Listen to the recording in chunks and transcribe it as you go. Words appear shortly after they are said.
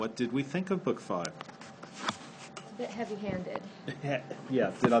What did we think of book 5? It's a bit heavy-handed.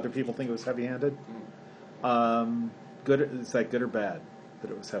 Yeah. Did other people think it was heavy-handed? Good. Is that good or bad that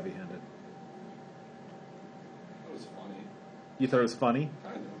it was heavy-handed? It was funny. You thought it was funny?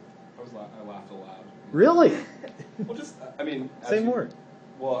 Kind of. I laughed aloud. Really? Well, just I mean, Say more.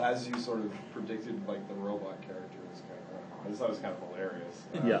 Well, as you sort of predicted, like the robot character was kind of. I just thought it was kind of hilarious.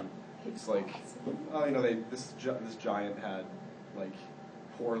 Yeah. It's like, oh, you know, this giant had like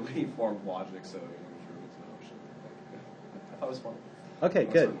poorly formed logic, so he threw it into the ocean. Like, I thought it was funny. Okay,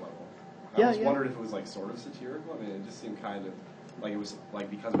 good. I always wondered if it was like sort of satirical. I mean, it just seemed kind of like it was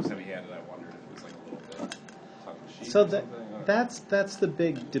like because it was heavy-handed. I wondered if it was like a little bit tongue-in-cheek. So that's the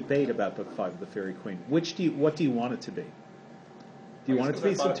big debate about book 5 of the Fairy Queen. What do you want it to be? Do you want it to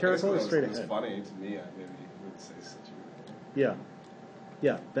be satirical or straight ahead? It was funny to me. I maybe would say satirical. Yeah.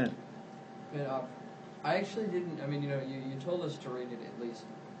 Yeah, Ben. And, I actually didn't. I mean, you told us to read it at least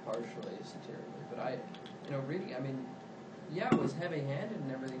partially satirically, but reading. I mean, yeah, it was heavy-handed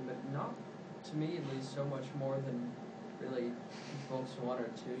and everything, but not to me at least so much more than really books 1 or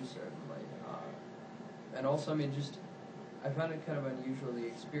 2 certainly. And also, I mean, just I found it kind of unusual the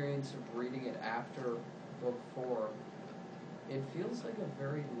experience of reading it after book 4. It feels like a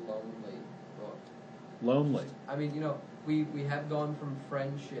very lonely book. Lonely. I mean, we have gone from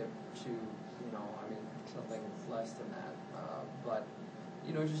friendship to, I mean, something less than that. But,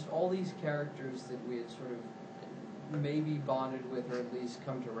 just all these characters that we had sort of maybe bonded with or at least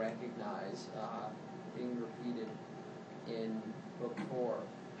come to recognize being repeated in book 4.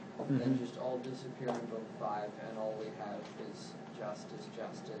 Then just all disappear in book 5, and all we have is justice,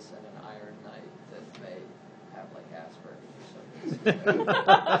 and an Iron Knight that may have like Asperger's or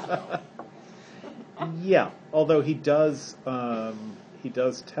something. Yeah, although he does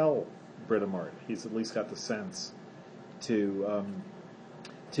tell Britomart. He's at least got the sense to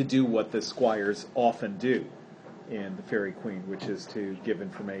do what the squires often do in the Fairy Queen, which is to give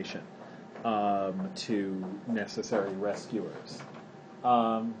information to necessary rescuers.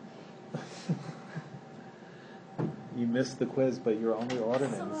 You missed the quiz, but you're only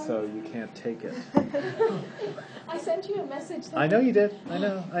ordinary, so you can't take it. I sent you a message. I know you did.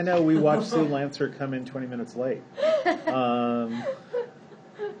 I know. We watched Sue Lancer come in 20 minutes late.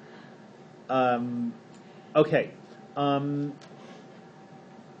 Okay.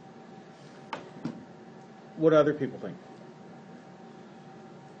 What do other people think?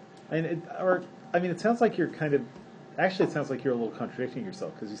 It sounds like you're kind of. Actually, it sounds like you're a little contradicting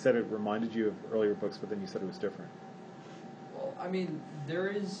yourself because you said it reminded you of earlier books, but then you said it was different. Well, I mean, there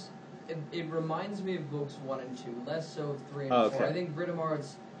is. It reminds me of books 1 and 2, less so of 3 and 4. Okay. I think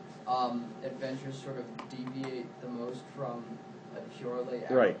Britomart's adventures sort of deviate the most from a purely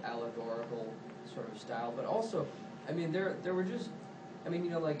allegorical sort of style. But also, I mean, there were just. I mean,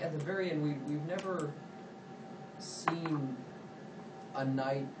 like at the very end, we've never seen a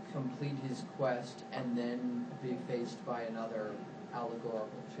knight complete his quest and then be faced by another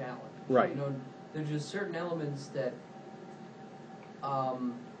allegorical challenge. Right. There's just certain elements that are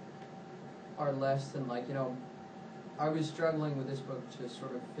less than I was struggling with this book to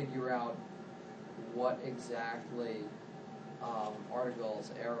sort of figure out what exactly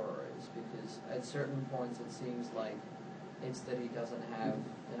Artegal's error is, because at certain points it seems like it's that he doesn't have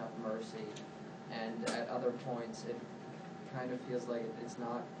enough mercy, and at other points it kind of feels like it's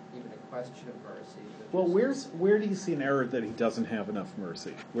not even a question of mercy. Well, where do you see an error that he doesn't have enough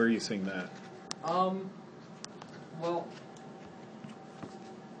mercy? Where are you seeing that? Well,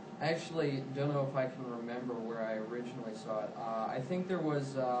 I actually don't know if I can remember where I originally saw it. I think there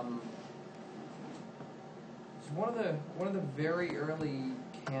was one of the very early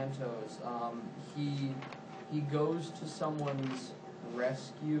cantos. He goes to someone's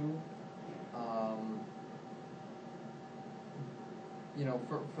rescue.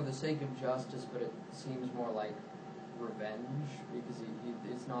 For the sake of justice, but it seems more like revenge, because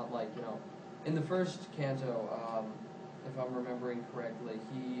it's not like, in the first canto, if I'm remembering correctly,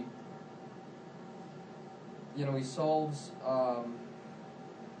 he solves a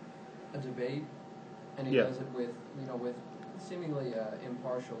debate, and he does it with seemingly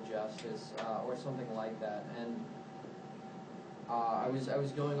impartial justice, or something like that, and I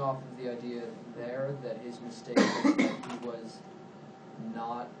was going off of the idea there that his mistake was that he was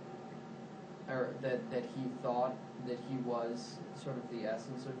not, or that he thought that he was sort of the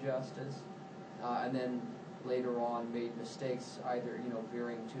essence of justice, and then later on made mistakes, either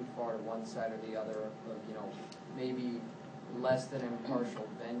veering too far to one side or the other, of maybe less than impartial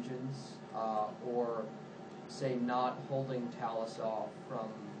vengeance, or say not holding Talus off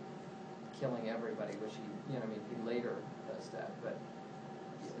from killing everybody, which he later does that, but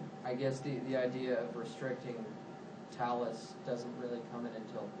I guess the idea of restricting Talus doesn't really come in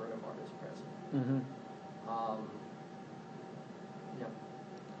until Britomart is present. Mm-hmm. Yeah.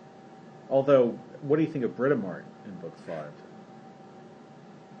 Although, what do you think of Britomart in book 5?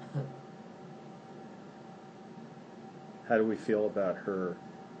 How do we feel about her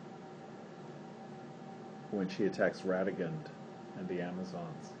when she attacks Radagund and the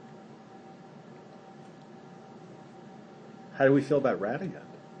Amazons? How do we feel about Radagund?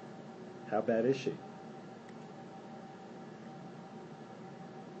 How bad is she?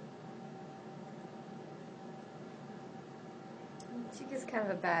 She gets kind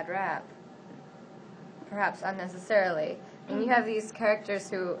of a bad rap, perhaps unnecessarily. And you have these characters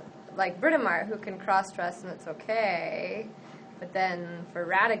who, like Britomart, who can cross-dress and it's okay, but then for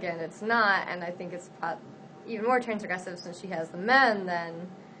Radagund it's not, and I think it's even more transgressive since she has the men then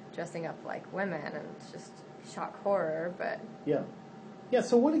dressing up like women, and it's just shock horror, but... Yeah. Yeah,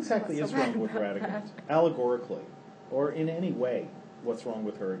 so what exactly What's is so wrong bad with about Radagund? that? Allegorically, or in any way, what's wrong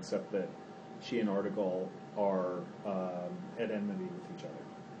with her except that she and Artegall are at enmity with each other?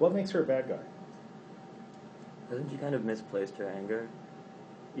 What makes her a bad guy? Hasn't she kind of misplaced her anger?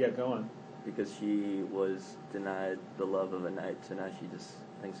 Yeah, go on. Because she was denied the love of a knight, so now she just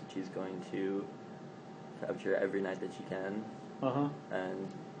thinks that she's going to capture every knight that she can Uh-huh.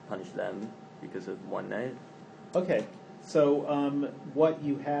 and punish them because of one knight. Okay, so what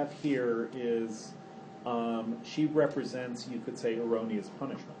you have here is she represents, you could say, erroneous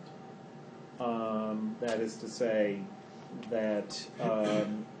punishment. That is to say that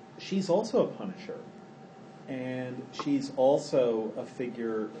she's also a punisher. And she's also a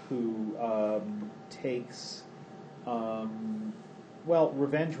figure who takes, well,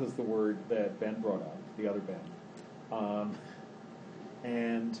 revenge was the word that Ben brought up, the other Ben.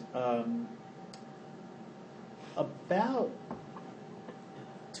 About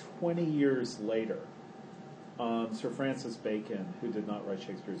 20 years later, Sir Francis Bacon, who did not write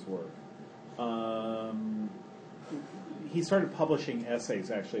Shakespeare's work, he started publishing essays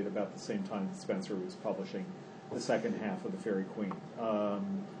actually at about the same time that Spencer was publishing the second half of The Faerie Queene.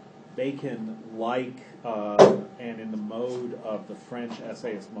 Bacon, and in the mode of the French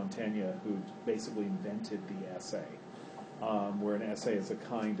essayist Montaigne, who basically invented the essay, where an essay is a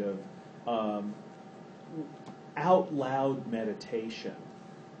kind of out loud meditation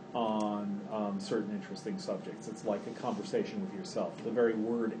on certain interesting subjects. It's like a conversation with yourself. The very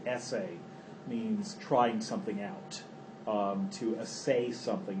word essay means trying something out. To essay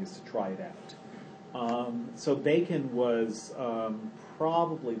something is to try it out. So Bacon was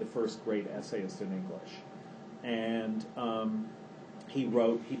probably the first great essayist in English, and he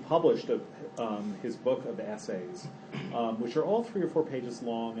published his book of essays, which are all 3 or 4 pages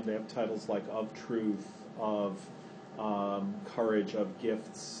long, and they have titles like Of Truth, of Courage, of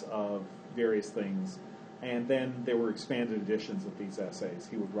Gifts, of various things. And then there were expanded editions of these essays.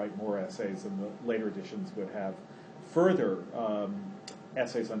 He would write more essays, and the later editions would have further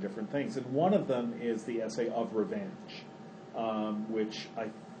essays on different things. And one of them is the essay Of Revenge, which I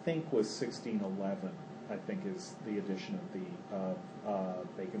think was 1611, I think is the edition of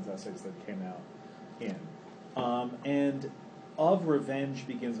Bacon's essays that came out in. And Of Revenge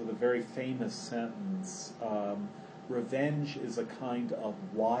begins with a very famous sentence. Revenge is a kind of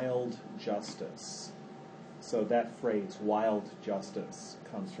wild justice. So that phrase, wild justice,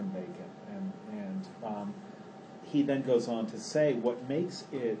 comes from Bacon. And he then goes on to say what makes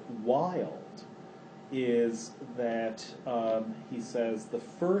it wild is that, he says, the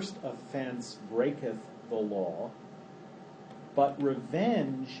first offense breaketh the law, but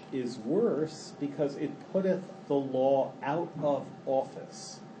revenge is worse because it putteth the law out of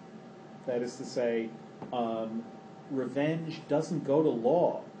office. That is to say, revenge doesn't go to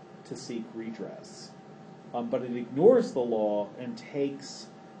law to seek redress, but it ignores the law and takes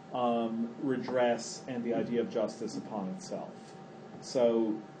redress and the idea of justice upon itself.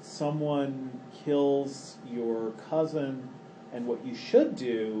 So someone kills your cousin, and what you should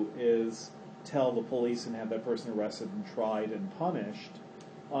do is tell the police and have that person arrested and tried and punished,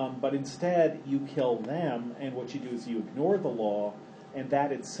 but instead you kill them, and what you do is you ignore the law, and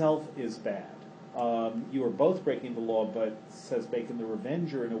that itself is bad. You are both breaking the law, but, says Bacon, the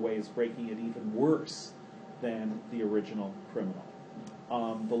revenger in a way is breaking it even worse than the original criminal.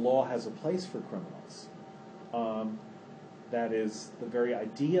 The law has a place for criminals. That is, the very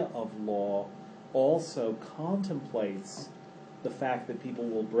idea of law also contemplates the fact that people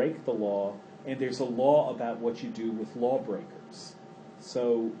will break the law, and there's a law about what you do with lawbreakers.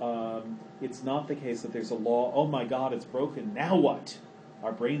 So it's not the case that there's a law, oh my God, it's broken, now what?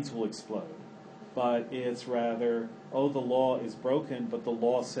 Our brains will explode. but it's rather, oh, the law is broken, but the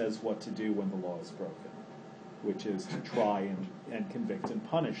law says what to do when the law is broken, which is to try and convict and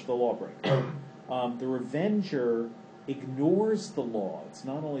punish the lawbreaker. The revenger ignores the law. It's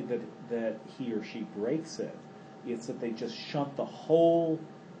not only that he or she breaks it, it's that they just shunt the whole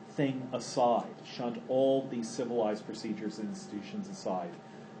thing aside, shunt all these civilized procedures and institutions aside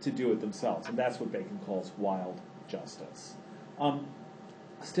to do it themselves. And that's what Bacon calls wild justice.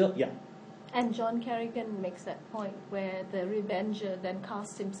 Still, yeah. And John Kerrigan makes that point where the revenger then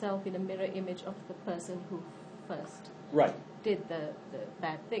casts himself in a mirror image of the person who first Right. did the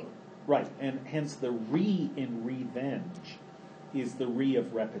bad thing. Right, and hence the re in revenge is the re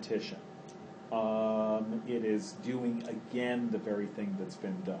of repetition. It is doing again the very thing that's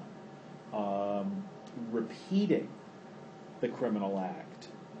been done. Repeating the criminal act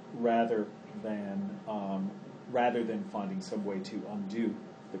rather than finding some way to undo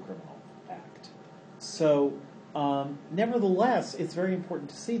the criminal act. So, nevertheless, it's very important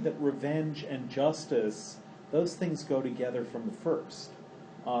to see that revenge and justice, those things go together from the first.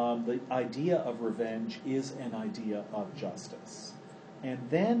 The idea of revenge is an idea of justice. And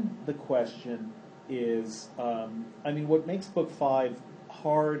then the question is, what makes Book 5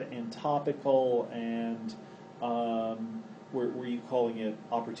 hard and topical and were you calling it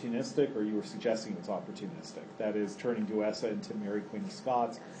opportunistic, or you were suggesting it's opportunistic? That is, turning Duessa into Mary Queen of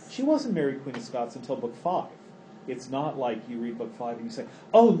Scots. She wasn't Mary Queen of Scots until Book 5. It's not like you read Book 5 and you say,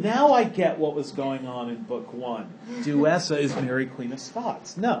 oh, now I get what was going on in Book 1. Duessa is Mary Queen of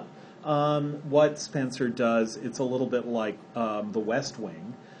Scots. No. What Spencer does, it's a little bit like The West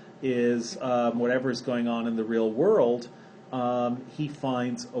Wing, is whatever is going on in the real world, he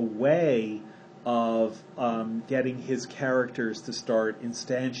finds a way of getting his characters to start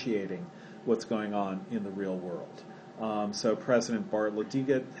instantiating what's going on in the real world. So President Bartlett,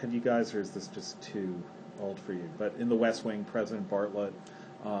 have you guys, or is this just too old for you? But in The West Wing, President Bartlett,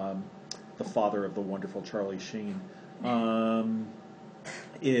 the father of the wonderful Charlie Sheen,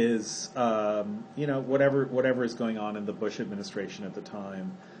 is whatever is going on in the Bush administration at the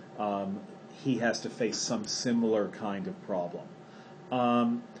time, he has to face some similar kind of problem.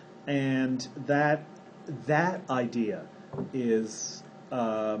 And that idea is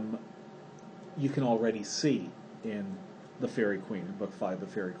you can already see in The Fairy Queen, in Book 5, The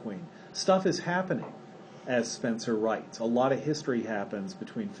Fairy Queen. Stuff is happening, as Spencer writes. A lot of history happens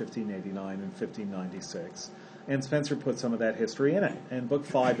between 1589 and 1596, and Spencer put some of that history in it. And Book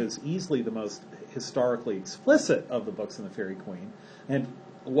 5 is easily the most historically explicit of the books in The Fairy Queen. And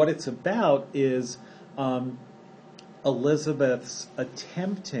what it's about is Elizabeth's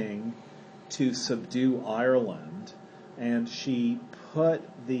attempting to subdue Ireland, and she put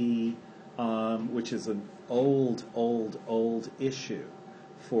which is an old issue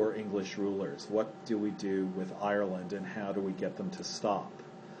for English rulers. What do we do with Ireland, and how do we get them to stop?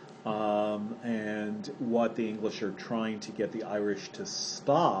 And what the English are trying to get the Irish to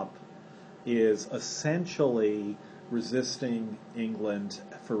stop is essentially resisting England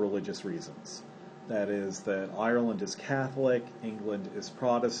for religious reasons. That is, that Ireland is Catholic, England is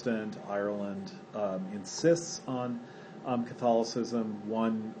Protestant. Ireland insists on Catholicism.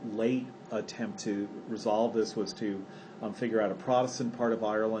 One late attempt to resolve this was to figure out a Protestant part of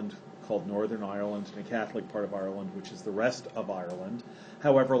Ireland called Northern Ireland and a Catholic part of Ireland, which is the rest of Ireland.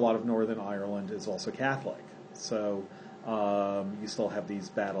 However, a lot of Northern Ireland is also Catholic. So you still have these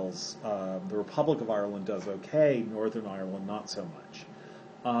battles. The Republic of Ireland does okay, Northern Ireland not so much.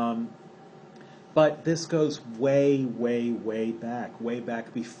 But this goes way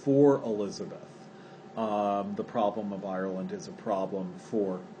back before Elizabeth. The problem of Ireland is a problem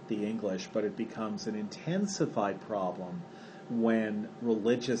for the English, but it becomes an intensified problem when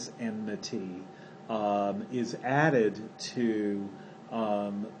religious enmity is added to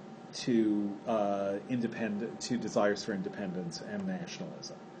desires for independence and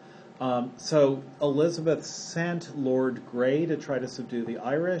nationalism. So Elizabeth sent Lord Grey to try to subdue the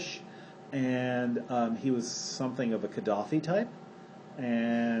Irish, and he was something of a Gaddafi type,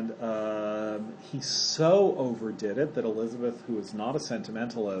 and he so overdid it that Elizabeth, who is not a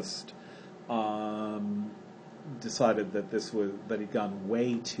sentimentalist, decided that he'd gone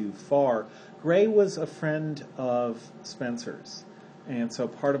way too far. Grey was a friend of Spencer's, and so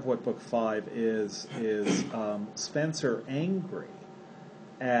part of what Book 5 is Spencer angry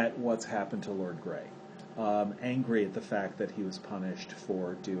at what's happened to Lord Grey. Angry at the fact that he was punished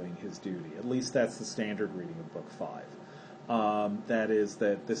for doing his duty. At least that's the standard reading of Book 5. That is,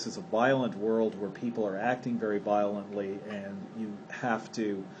 that this is a violent world where people are acting very violently, and you have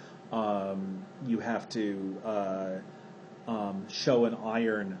to show an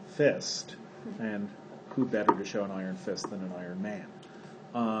iron fist And who better to show an iron fist than an Iron Man?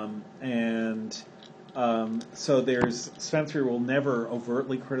 So Spencer will never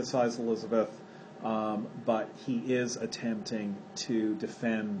overtly criticize Elizabeth, but he is attempting to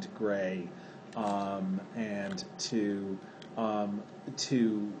defend Grey and to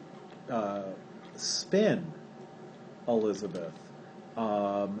spin Elizabeth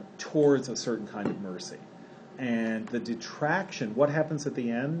towards a certain kind of mercy. And the detraction, what happens at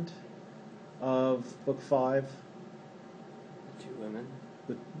the end of Book 5? Two women.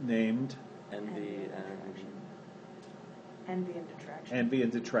 Named Envy and detraction. Envy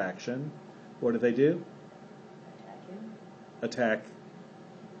and Detraction. What do they do? Attack him. Attack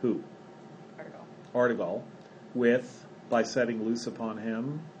who? Article. Artegal, by setting loose upon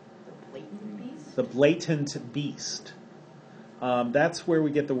him The blatant beast. the blatant beast. That's where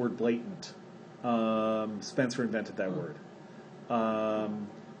we get the word blatant. Spencer invented that word.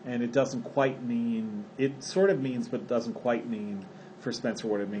 And it doesn't quite mean, it sort of means, but it doesn't quite mean for Spencer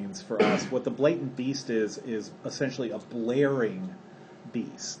what it means for us. What the blatant beast is essentially a blaring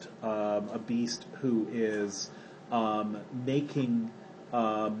beast. A beast who is making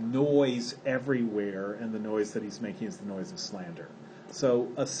noise everywhere, and the noise that he's making is the noise of slander. So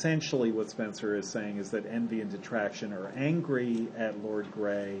essentially what Spencer is saying is that Envy and Detraction are angry at Lord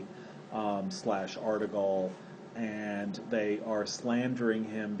Grey / Artegal, and they are slandering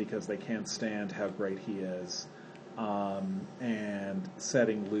him because they can't stand how great he is, and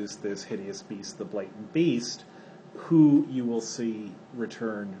setting loose this hideous beast, the blatant beast, who you will see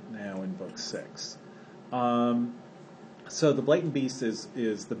return now in Book 6. So the blatant beast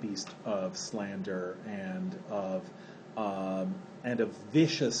is the beast of slander and of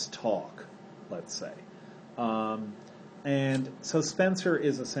vicious talk, let's say. And so Spencer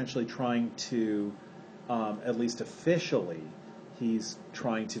is essentially trying to, at least officially, he's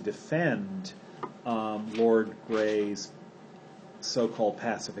trying to defend Lord Grey's so-called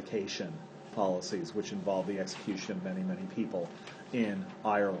pacification policies, which involve the execution of many, many people in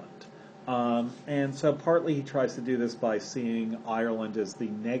Ireland. And so partly he tries to do this by seeing Ireland as the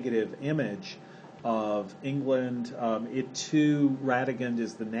negative image of England. It too, Radegund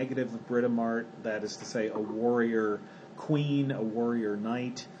is the negative of Britomart, that is to say a warrior queen, a warrior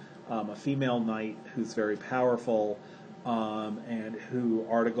knight, a female knight who's very powerful, and who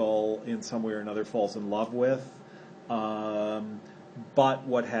Artegal in some way or another falls in love with. But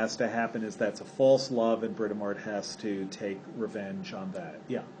what has to happen is that's a false love, and Britomart has to take revenge on that.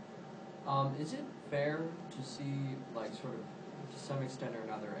 Yeah. Is it fair to see, like, sort of, to some extent or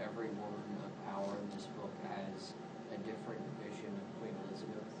another, every woman of power in this book as a different vision of Queen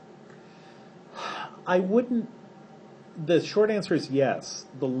Elizabeth? I wouldn't. The short answer is yes.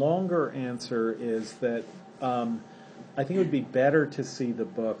 The longer answer is that I think it would be better to see the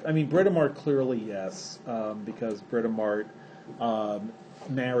book. I mean, Britomart clearly yes, because Britomart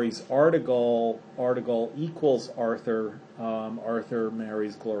marries Artegal. Artegal equals Arthur. Arthur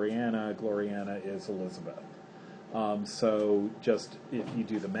marries Gloriana. Gloriana is Elizabeth. So just if you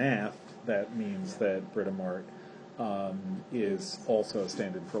do the math, that means that Britomart is also a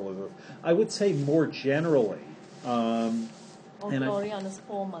stand-in for Elizabeth. I would say more generally. Or Gloriana's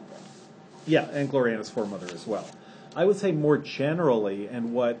foremother. Yeah, and Gloriana's foremother as well. I would say more generally,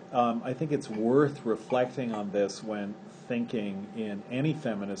 and what I think it's worth reflecting on this when thinking in any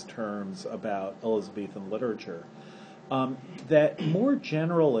feminist terms about Elizabethan literature, that more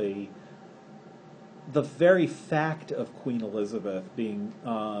generally, the very fact of Queen Elizabeth being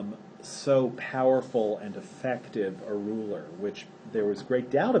so powerful and effective a ruler, which there was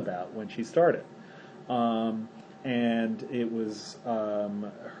great doubt about when she started, and it was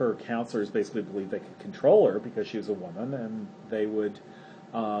her counselors basically believed they could control her because she was a woman, and they would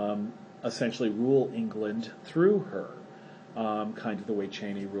essentially rule England through her, kind of the way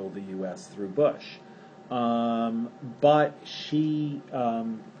Cheney ruled the U.S. through Bush. But she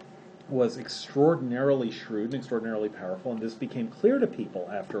was extraordinarily shrewd and extraordinarily powerful, and this became clear to people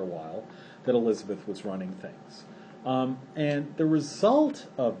after a while that Elizabeth was running things. And the result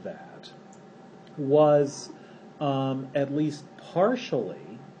of that was, at least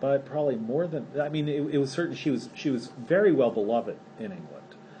partially, but probably more than, I mean, it was certain she was very well beloved in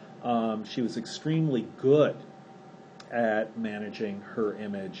England. She was extremely good at managing her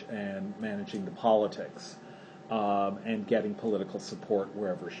image and managing the politics, and getting political support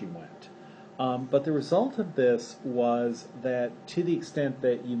wherever she went. But the result of this was that, to the extent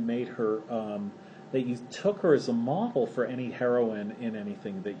that you made her, that you took her as a model for any heroine in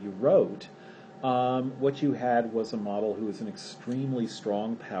anything that you wrote, what you had was a model who was an extremely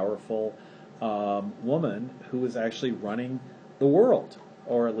strong, powerful woman who was actually running the world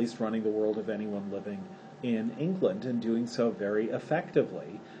or at least running the world of anyone living in England, and doing so very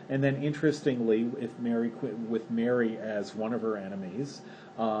effectively. And then, interestingly, with Mary as one of her enemies,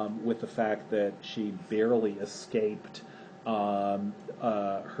 with the fact that she barely escaped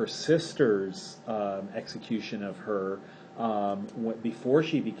her sister's execution of her before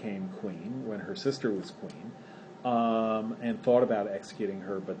she became queen, when her sister was queen, and thought about executing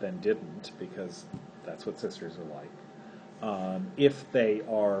her, but then didn't, because that's what sisters are like. If they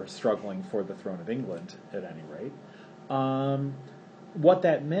are struggling for the throne of England, at any rate. What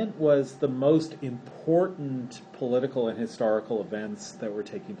that meant was the most important political and historical events that were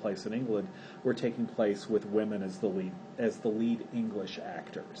taking place in England were taking place with women as the lead English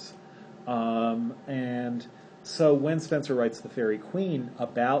actors. And so when Spencer writes The Faerie Queen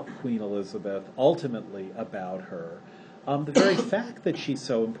about Queen Elizabeth, ultimately about her, the very fact that she's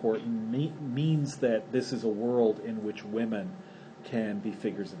so important means that this is a world in which women can be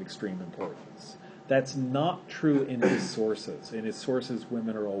figures of extreme importance. That's not true in his sources. In his sources,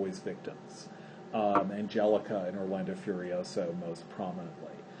 women are always victims. Angelica and Orlando Furioso most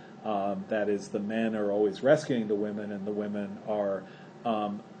prominently. That is, the men are always rescuing the women, and the women are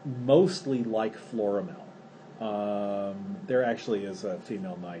mostly like Florimel. There actually is a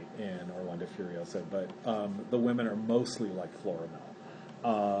female knight in Orlando Furioso, but the women are mostly like Florimel.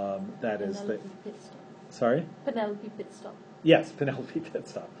 That is the... Sorry? Penelope Pitstop. Yes, Penelope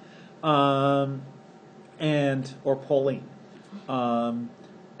Pitstop. Or Pauline.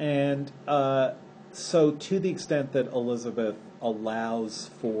 So to the extent that Elizabeth allows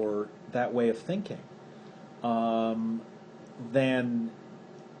for that way of thinking, then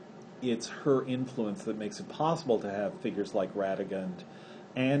it's her influence that makes it possible to have figures like Radegund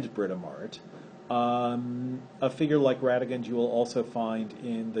and Britomart. A figure like Radegund you will also find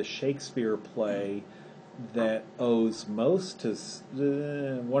in the Shakespeare play that owes most to...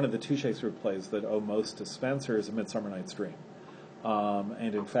 one of the two Shakespeare plays that owe most to Spencer is A Midsummer Night's Dream.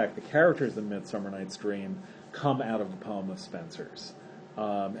 And in fact, the characters in Midsummer Night's Dream come out of a poem of Spencer's,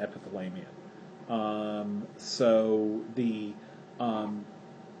 Epithalamion. So the...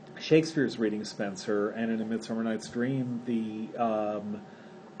 Shakespeare's reading Spencer, and in A Midsummer Night's Dream, the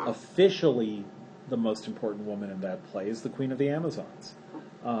officially the most important woman in that play is the Queen of the Amazons,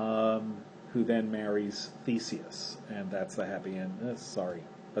 who then marries Theseus, and that's the happy end. That's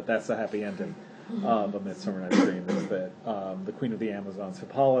the happy ending of A Midsummer Night's Dream, is that the Queen of the Amazons,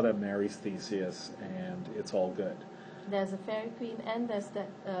 Hippolyta, marries Theseus, and it's all good. There's a fairy queen, and there's that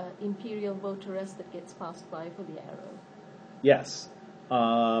imperial votaress that gets passed by for the arrow. Yes.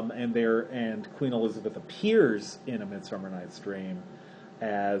 And Queen Elizabeth appears in A Midsummer Night's Dream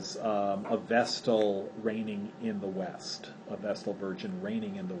as a Vestal reigning in the West, a Vestal virgin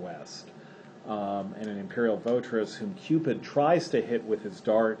reigning in the West, and an imperial votaress whom Cupid tries to hit with his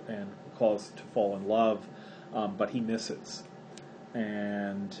dart and cause to fall in love, but he misses.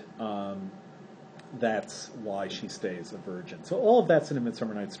 And that's why she stays a virgin. So all of that's in A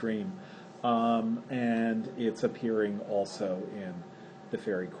Midsummer Night's Dream, and it's appearing also in The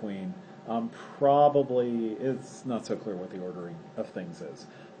Faerie Queen. Probably, it's not so clear what the ordering of things is.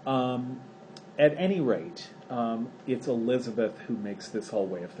 At any rate, it's Elizabeth who makes this whole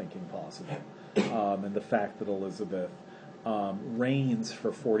way of thinking possible. And the fact that Elizabeth reigns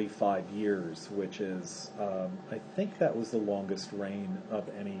for 45 years, which is, I think that was the longest reign of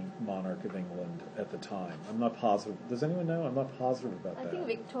any monarch of England at the time. I'm not positive. Does anyone know? I'm not positive about that. I think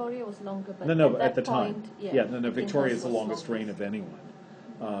Victoria was longer, but at the time. Yeah, Victoria is the longest reign of anyone.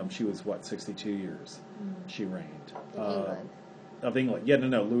 She was, 62 years she reigned. England. Of England. Yeah,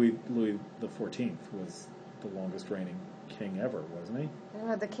 Louis the 14th was the longest reigning king ever, wasn't he?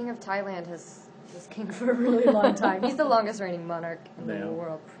 No, the King of Thailand was king for a really long time. He's the longest reigning monarch in the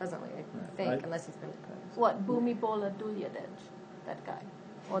world presently, I think, unless he's been deposed. What, Bhumibol Adulyadej, that guy?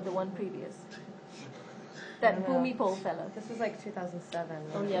 Or the one previous? That Bhumibol fella. This was like 2007.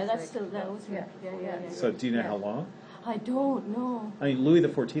 Oh yeah, that's still, that was... Yeah. So do you know how long? I don't know. I mean, Louis the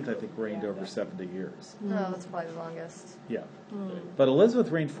 14th, I think, reigned over 70 years. No, that's probably the longest. Yeah. But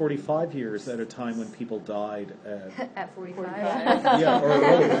Elizabeth reigned 45 years at a time when people died at 45. Yeah, or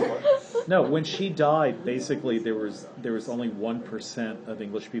older. No, when she died, basically there was only 1% of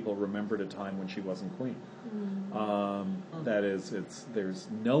English people remembered a time when she wasn't queen. That is, there's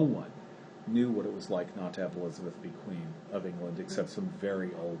no one knew what it was like not to have Elizabeth be queen of England, except some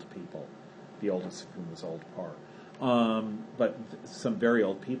very old people, the oldest of whom was Old Parr. But some very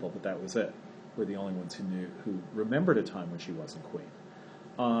old people, but that was it. Were the only ones who remembered a time when she wasn't queen.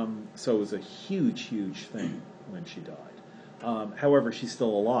 So it was a huge, huge thing when she died. However, she's still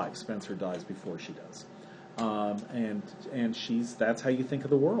alive. Spencer dies before she does. and that's how you think of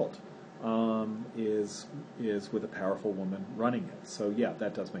the world, is with a powerful woman running it. So yeah,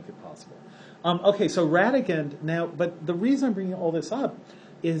 that does make it possible. Okay, so Radigan now, but the reason I'm bringing all this up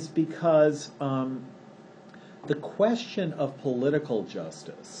is because the question of political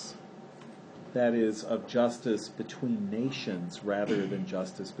justice, that is, of justice between nations rather than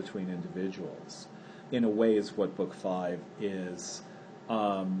justice between individuals, in a way is what Book 5 is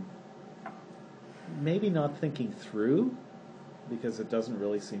maybe not thinking through, because it doesn't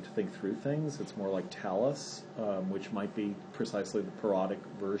really seem to think through things. It's more like Talus, which might be precisely the parodic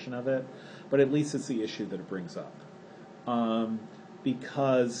version of it, but at least it's the issue that it brings up.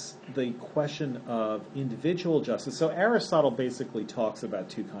 Because the question of individual justice, so Aristotle basically talks about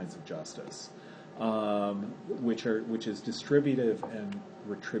two kinds of justice, which is distributive and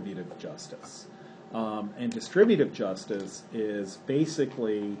retributive justice. And distributive justice is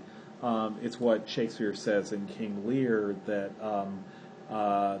basically, it's what Shakespeare says in King Lear, that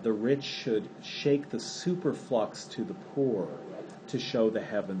the rich should shake the superflux to the poor to show the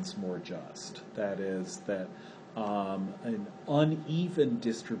heavens more just. That is, that an uneven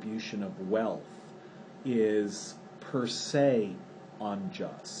distribution of wealth is per se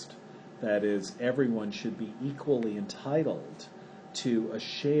unjust. That is, everyone should be equally entitled to a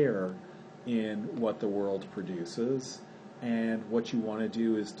share in what the world produces, and what you want to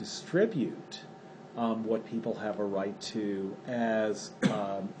do is distribute what people have a right to as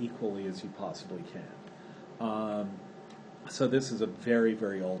equally as you possibly can. So this is a very,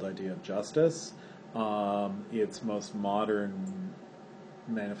 very old idea of justice. Its most modern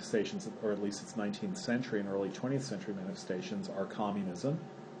manifestations, or at least its 19th century and early 20th century manifestations, are communism.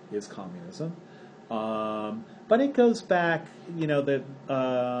 But it goes back, that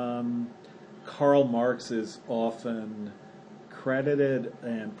Karl Marx is often credited,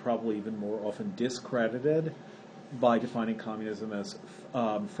 and probably even more often discredited, by defining communism as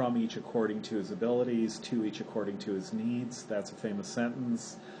from each according to his abilities, to each according to his needs. That's a famous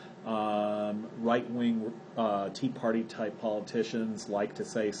sentence. Right-wing Tea Party type politicians like to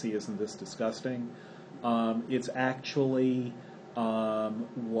say, see, isn't this disgusting? It's actually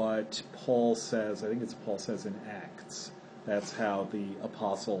what Paul says, I think it's Paul says in Acts. That's how the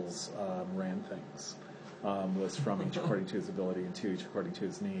apostles ran things. Was from each according to his ability and to each according to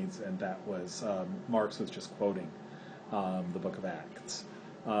his needs, and that was, Marx was just quoting the book of Acts.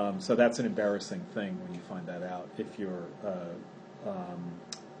 So that's an embarrassing thing when you find that out, if you're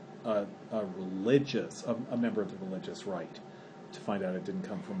a member of the religious right, to find out it didn't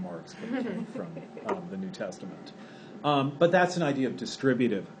come from Marx, but it came from the New Testament. But that's an idea of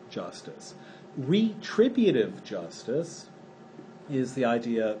distributive justice. Retributive justice is the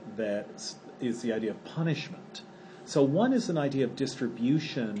idea of punishment. So one is an idea of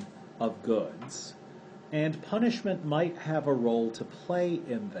distribution of goods, and punishment might have a role to play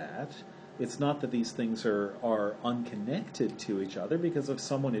in that. It's not that these things are unconnected to each other, because if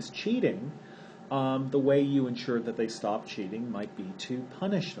someone is cheating, the way you ensure that they stop cheating might be to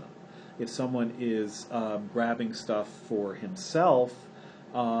punish them. If someone is grabbing stuff for himself,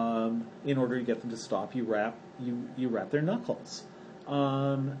 in order to get them to stop, you wrap their knuckles.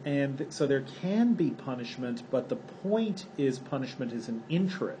 And so there can be punishment, but the point is punishment is an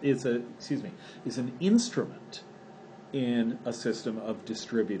instrument in a system of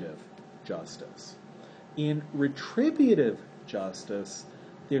distributive justice. In retributive justice,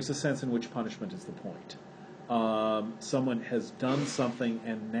 there's a sense in which punishment is the point. Someone has done something,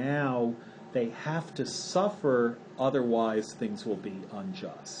 and now they have to suffer, otherwise things will be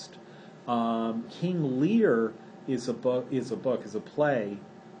unjust. King Lear is a play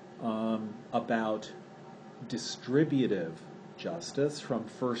about distributive justice from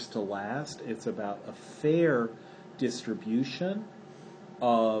first to last. It's about a fair distribution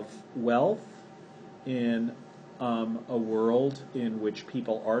of wealth in a world in which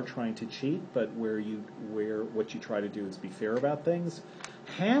people are trying to cheat, but where what you try to do is be fair about things.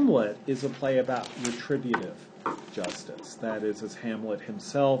 Hamlet is a play about retributive justice. That is, as Hamlet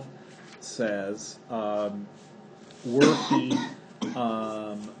himself says, were he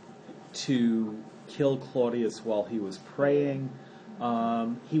to kill Claudius while he was praying,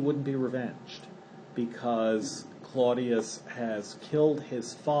 he wouldn't be revenged, because Claudius has killed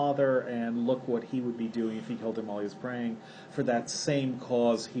his father, and look what he would be doing if he killed him while he was praying. For that same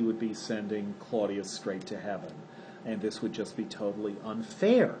cause, he would be sending Claudius straight to heaven, and this would just be totally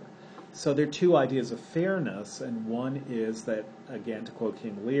unfair. So there are two ideas of fairness, and one is that, again, to quote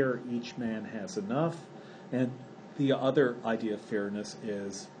King Lear, each man has enough, and the other idea of fairness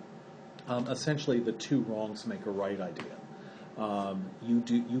is essentially the two wrongs make a right idea.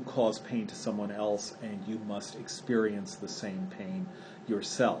 You cause pain to someone else, and you must experience the same pain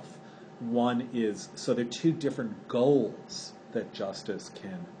yourself. One is, so there are two different goals that justice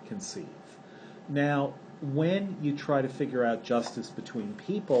can conceive. Now, when you try to figure out justice between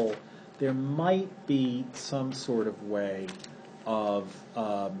people, there might be some sort of way of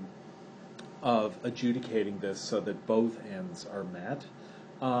adjudicating this so that both ends are met.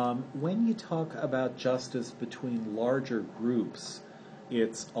 When you talk about justice between larger groups,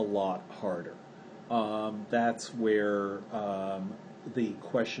 it's a lot harder. That's where the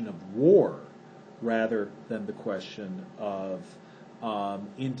question of war, rather than the question of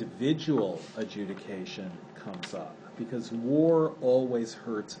individual adjudication, comes up. Because war always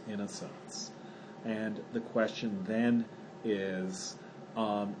hurts innocence. And the question then is,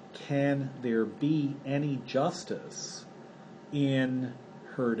 can there be any justice in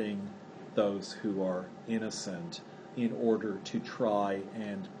hurting those who are innocent in order to try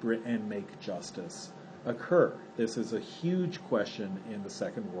and make justice occur? This is a huge question in the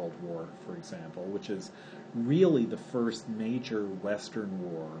Second World War, for example, which is really the first major Western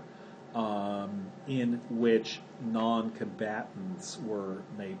war in which non-combatants were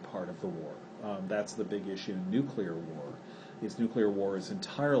made part of the war. That's the big issue in nuclear war. Nuclear war is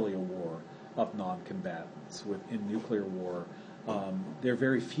entirely a war of non-combatants. In nuclear war, there are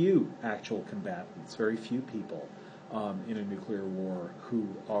very few actual combatants, very few people in a nuclear war who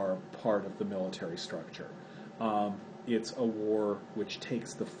are part of the military structure. It's a war which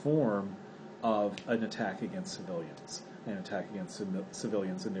takes the form of an attack against civilians, an attack against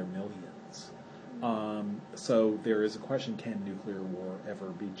civilians in their millions. So there is a question, can nuclear war ever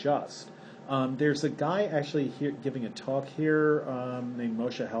be just? There's a guy actually here giving a talk here named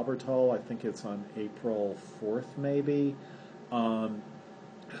Moshe Halbertal, I think it's on April 4th maybe,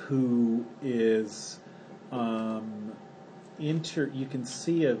 who is... you can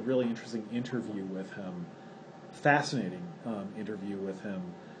see a really interesting interview with him, fascinating interview with him.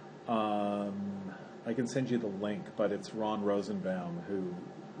 I can send you the link, but it's Ron Rosenbaum, who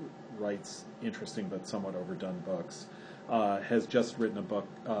writes interesting but somewhat overdone books, has just written a book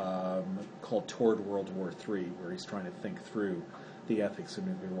called Toward World War III, where he's trying to think through the ethics of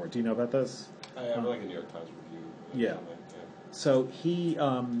nuclear war. Do you know about this? I have like a New York Times review. Yeah. So he...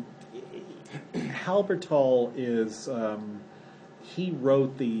 Halbertal is, he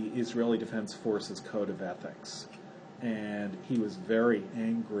wrote the Israeli Defense Forces Code of Ethics, and he was very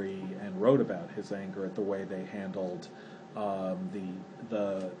angry and wrote about his anger at the way they handled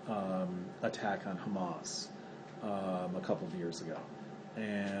the attack on Hamas a couple of years ago.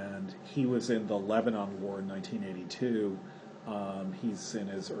 And he was in the Lebanon War in 1982. He's in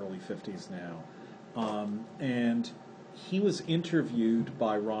his early 50s now. And he was interviewed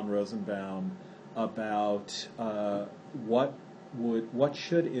by Ron Rosenbaum about what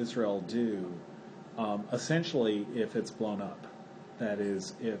should Israel do, essentially, if it's blown up. That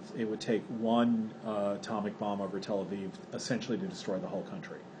is, if it would take one atomic bomb over Tel Aviv, essentially to destroy the whole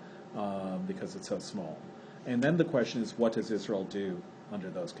country, because it's so small. And then the question is, what does Israel do under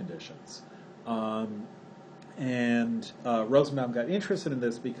those conditions? And Rosenbaum got interested in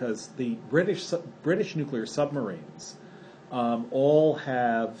this because the British nuclear submarines all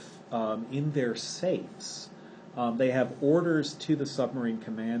have in their safes, they have orders to the submarine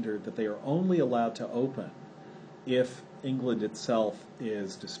commander that they are only allowed to open if England itself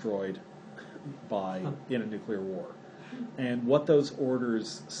is destroyed in a nuclear war. And what those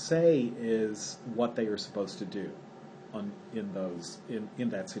orders say is what they are supposed to do in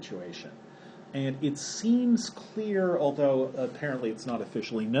that situation. And it seems clear, although apparently it's not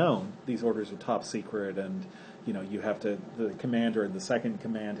officially known, these orders are top secret, and the commander and the second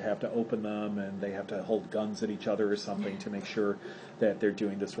command have to open them, and they have to hold guns at each other or something to make sure that they're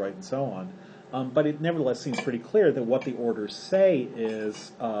doing this right and so on. But it nevertheless seems pretty clear that what the orders say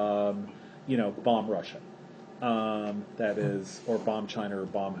is, bomb Russia, that is, or bomb China or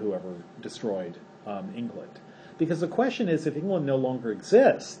bomb whoever destroyed England. Because the question is, if England no longer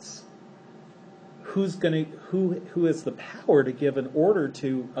exists, who has the power to give an order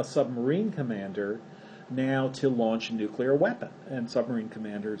to a submarine commander now to launch a nuclear weapon? And submarine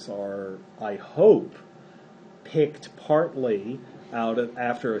commanders are, I hope, picked partly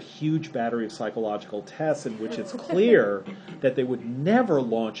after a huge battery of psychological tests in which it's clear that they would never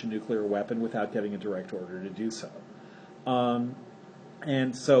launch a nuclear weapon without getting a direct order to do so.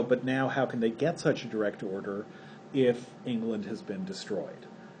 But now how can they get such a direct order if England has been destroyed?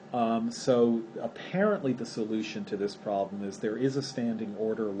 So apparently the solution to this problem is there is a standing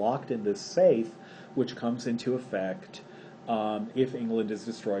order locked in this safe which comes into effect if England is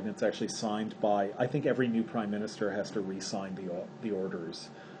destroyed, and it's actually signed by, I think every new prime minister has to re-sign the orders.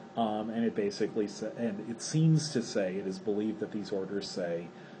 And it basically and it seems to say, it is believed that these orders say,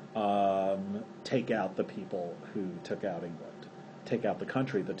 take out the people who took out England, take out the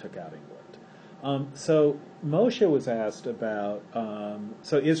country that took out England. So Moshe was asked about,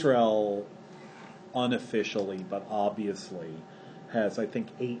 so Israel unofficially but obviously has, I think,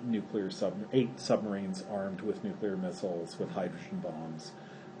 8 submarines armed with nuclear missiles with hydrogen bombs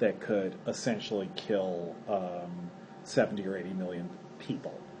that could essentially kill 70 or 80 million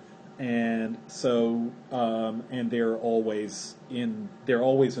people. And so, and there are always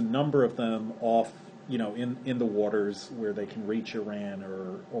a number of them off, in the waters where they can reach Iran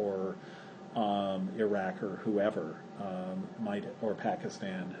or Iraq or whoever or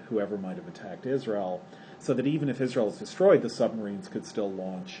Pakistan, whoever might have attacked Israel, so that even if Israel is destroyed, the submarines could still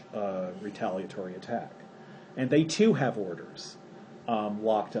launch a retaliatory attack. And they too have orders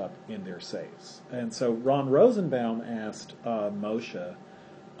locked up in their safes. And so Ron Rosenbaum asked Moshe,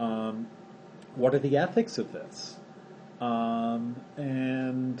 what are the ethics of this?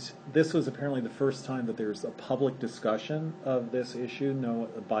 And this was apparently the first time that there's a public discussion of this issue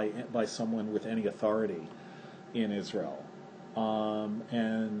by someone with any authority in Israel.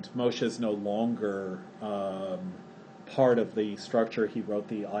 And Moshe is no longer part of the structure. He wrote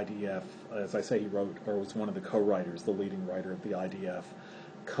the IDF, as I say, he wrote, or was one of the co-writers, the leading writer of the IDF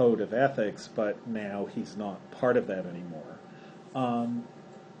Code of Ethics, but now he's not part of that anymore.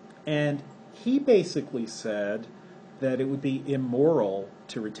 And he basically said that it would be immoral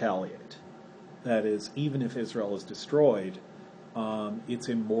to retaliate. That is, even if Israel is destroyed, it's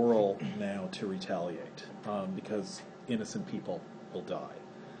immoral now to retaliate because innocent people will die.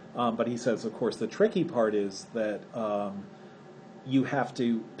 But he says, of course, the tricky part is that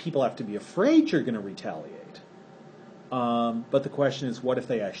people have to be afraid you're going to retaliate. But the question is, what if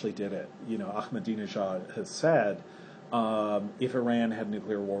they actually did it? Ahmadinejad has said, if Iran had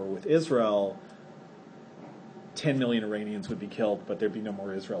nuclear war with Israel, 10 million Iranians would be killed, but there'd be no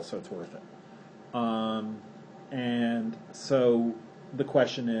more Israel, so it's worth it. And so the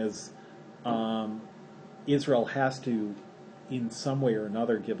question is, Israel has to, in some way or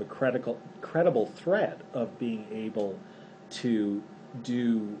another, give a credible threat of being able to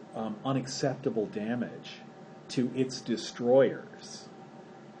do unacceptable damage to its destroyers.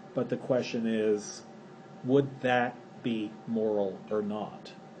 But the question is, would that be moral or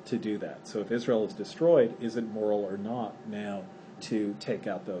not to do that? So if Israel is destroyed, is it moral or not now to take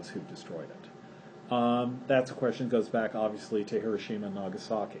out those who've destroyed it? That's a question that goes back, obviously, to Hiroshima and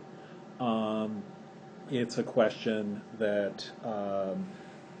Nagasaki. It's a question that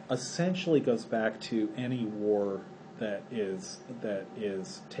essentially goes back to any war that is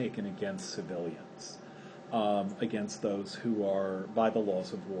taken against civilians, against those who are, by the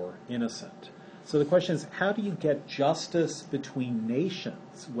laws of war, innocent. So the question is, how do you get justice between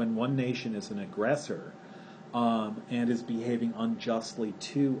nations when one nation is an aggressor and is behaving unjustly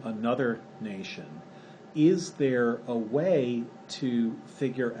to another nation? Is there a way to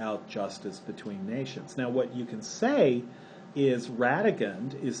figure out justice between nations? Now, what you can say is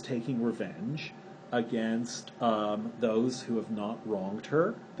Radegund is taking revenge against those who have not wronged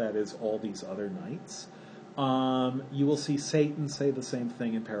her, that is, all these other knights. You will see Satan say the same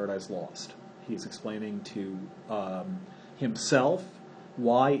thing in Paradise Lost. He's explaining to himself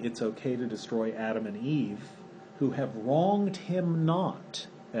why it's okay to destroy Adam and Eve, who have wronged him not,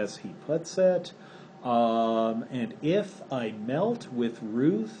 as he puts it. And if I melt with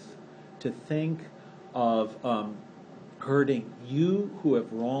Ruth to think of hurting you who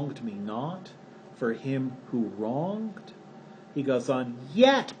have wronged me not for him who wronged, he goes on,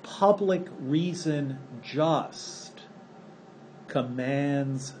 yet public reason just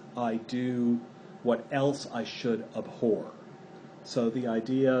commands I do what else I should abhor. So the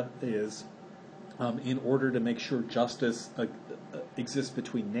idea is, in order to make sure justice exists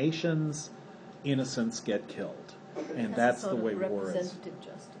between nations, innocents get killed. And that's the way war is. Representative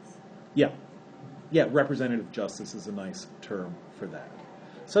justice. Yeah, representative justice is a nice term for that.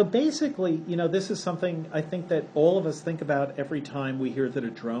 So basically, this is something I think that all of us think about every time we hear that a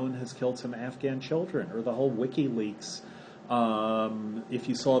drone has killed some Afghan children, or the whole WikiLeaks. If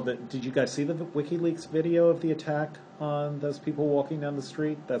you saw did you guys see the WikiLeaks video of the attack on those people walking down the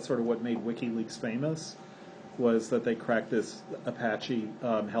street? That's sort of what made WikiLeaks famous, was that they cracked this Apache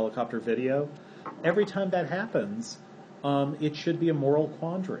helicopter video. Every time that happens, it should be a moral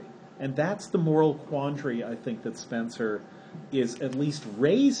quandary. And that's the moral quandary, I think, that Spencer is at least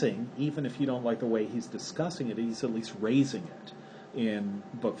raising, even if you don't like the way he's discussing it, he's at least raising it in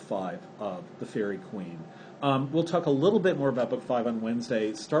Book 5 of The Fairy Queen. We'll talk a little bit more about Book 5 on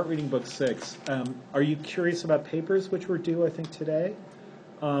Wednesday. Start reading Book 6. Are you curious about papers, which were due, I think, today?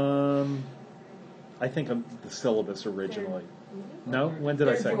 I think the syllabus originally. No? When did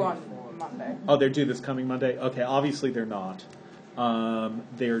I say? They're due on Monday. Oh, they're due this coming Monday? Okay, obviously they're not. They'll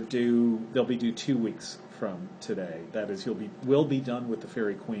be due 2 weeks from today. That is, we'll be done with the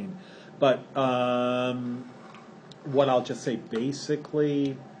Fairy Queen. But what I'll just say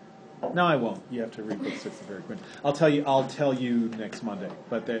basically, no, I won't. You have to read Book 6 of the Fairy Queen. I'll tell you next Monday.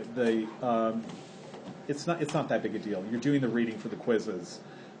 But it's not that big a deal. You're doing the reading for the quizzes.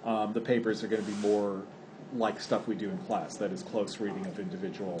 The papers are going to be more like stuff we do in class. That is close reading of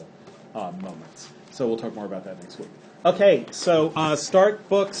individual moments. So we'll talk more about that next week. Okay, so start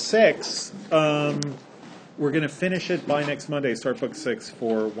Book 6. We're going to finish it by next Monday. Start Book 6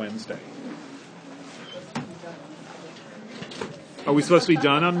 for Wednesday. Are we supposed to be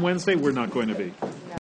done on Wednesday? We're not going to be.